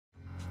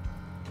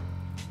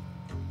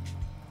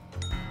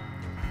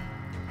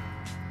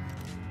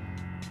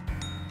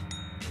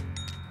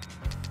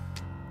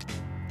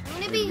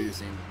Maybe the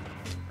same.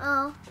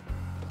 Oh.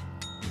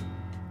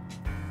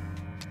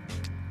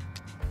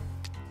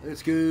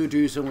 Let's go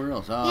do somewhere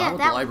else. Yeah, how about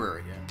that the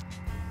library? Yeah.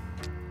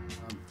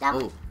 That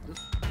oh.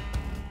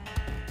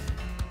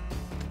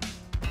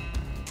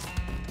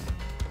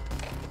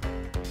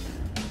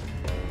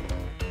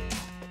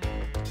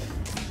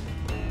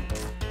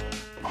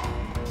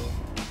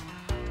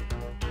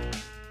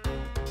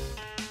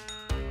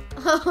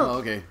 Oh,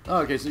 okay. Oh,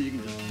 okay, so you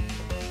can just...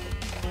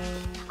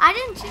 I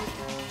didn't choose.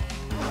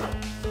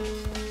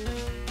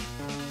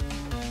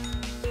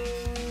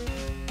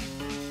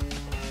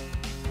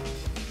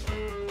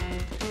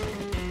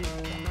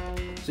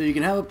 So you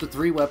can have up to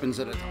 3 weapons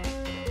at a time.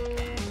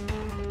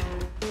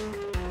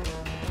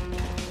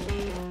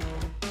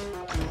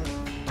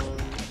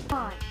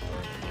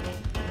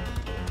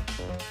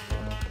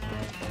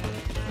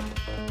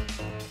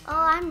 Oh,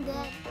 I'm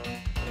dead.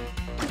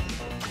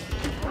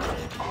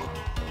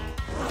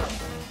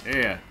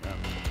 Yeah.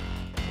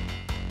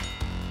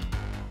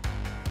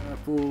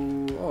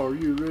 Apple, are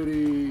you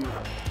ready?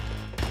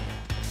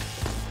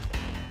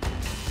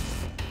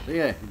 So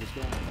yeah, you just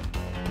got...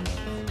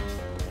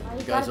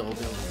 You guys all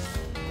do.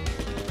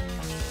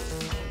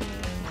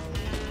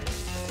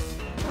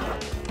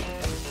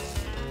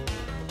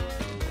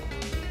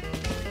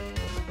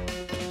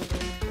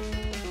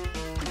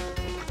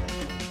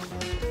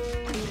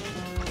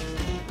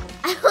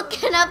 I will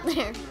get up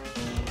there.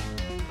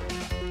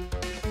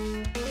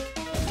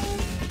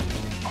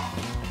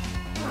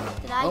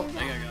 Did I Oh, do I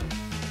that?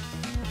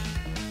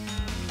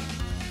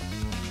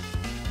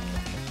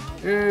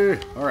 got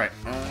it. Alright.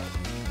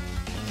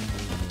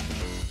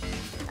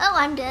 Oh,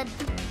 I'm dead.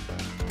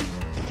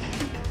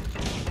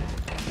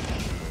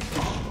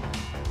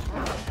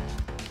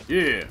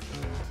 Yeah.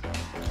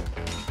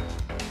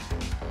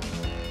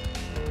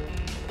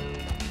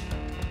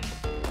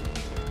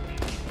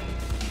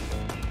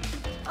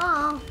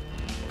 Oh.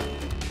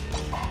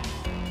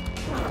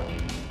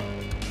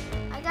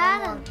 I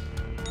got him.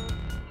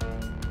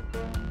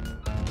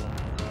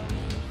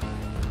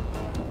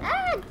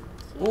 Ah,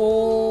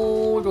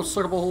 Oh, we'll go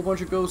suck up a whole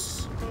bunch of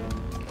ghosts.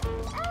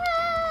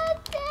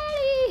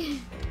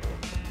 Daddy.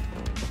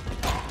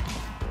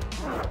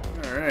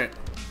 Alright.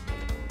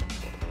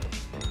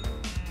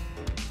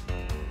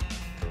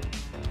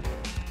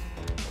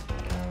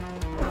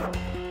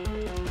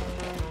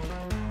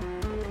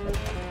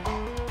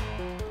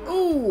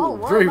 Oh,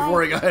 what Very am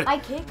before I got it. I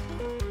kicked.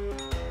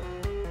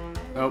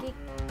 Nope.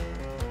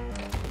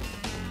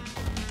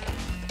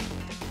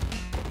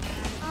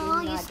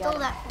 Oh, you stole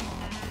that from me.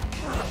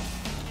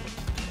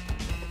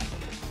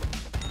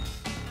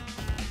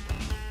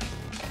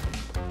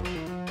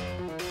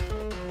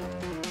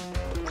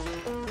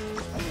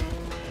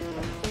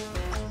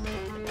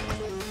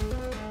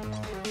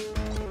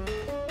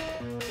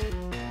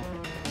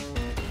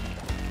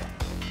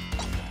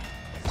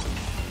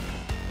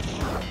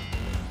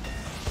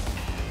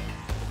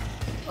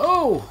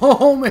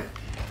 Oh, man.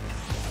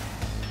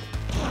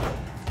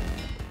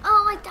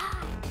 Oh, I died.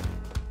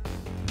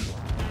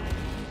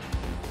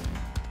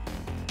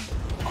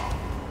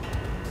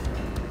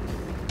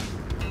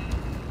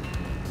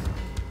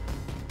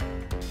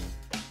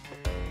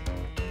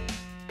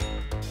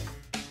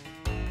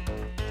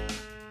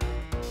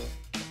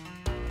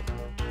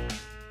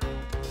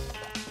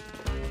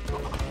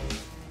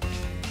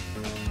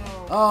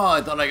 Oh,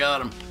 I thought I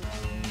got him.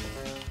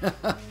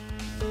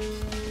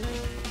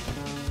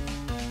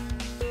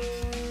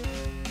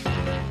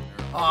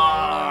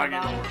 Oh,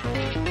 get over.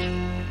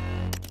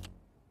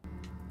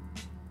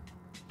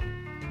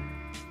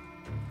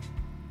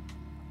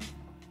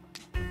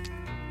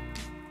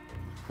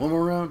 One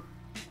more round.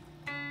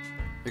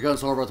 The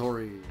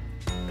conservatory.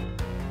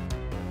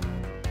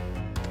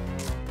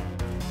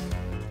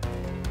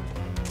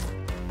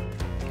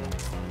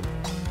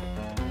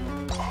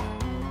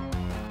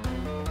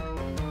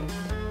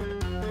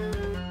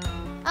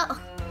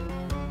 Oh.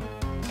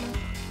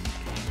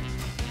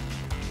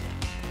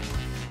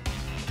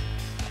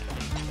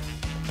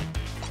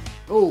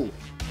 Oh.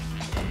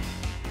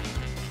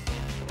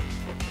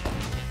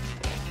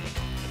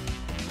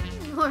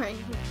 Alright.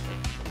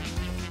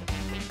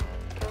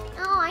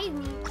 Oh, I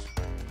need.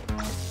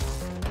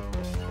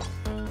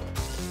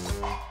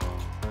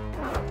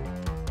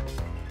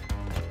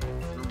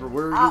 Remember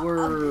where you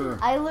were.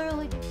 I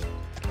literally.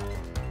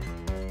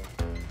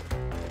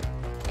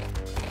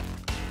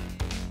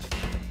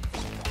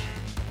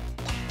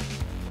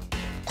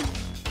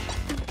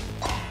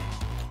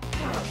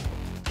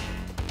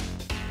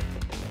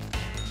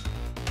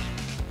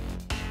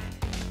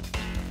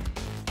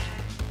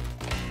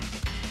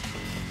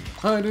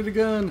 Hide it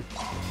again.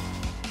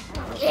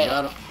 Yeah.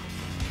 Got him.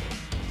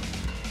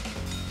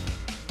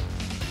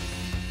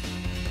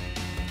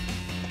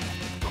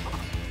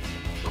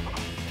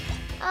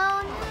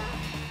 Oh no.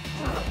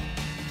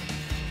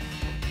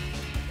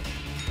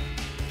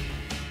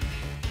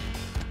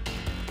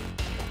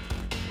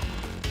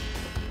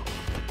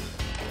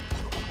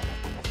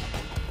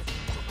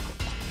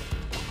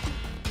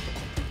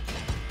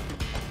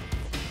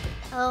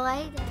 Oh,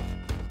 I died.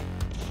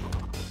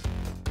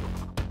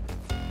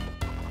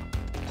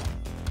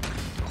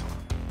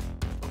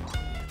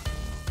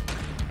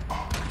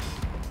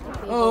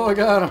 people Oh, I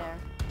got him. there.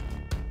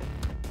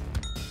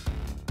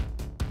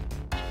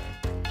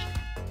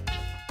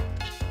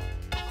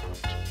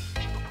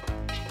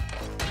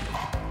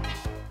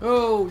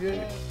 Oh,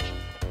 yeah.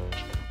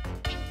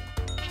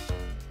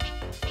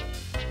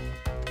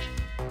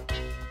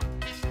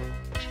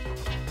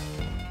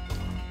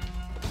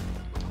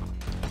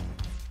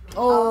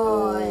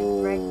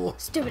 Oh, Oh,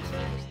 stupid.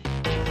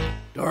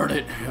 darn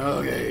it.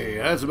 Okay,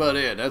 that's about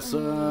it. That's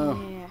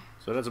Yeah.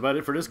 so that's about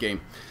it for this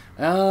game.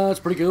 That's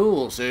pretty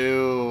cool.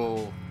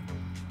 So,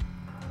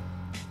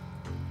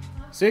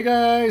 see you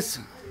guys.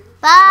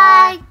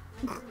 Bye.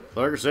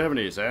 Larger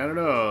 70s. I don't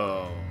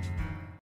know.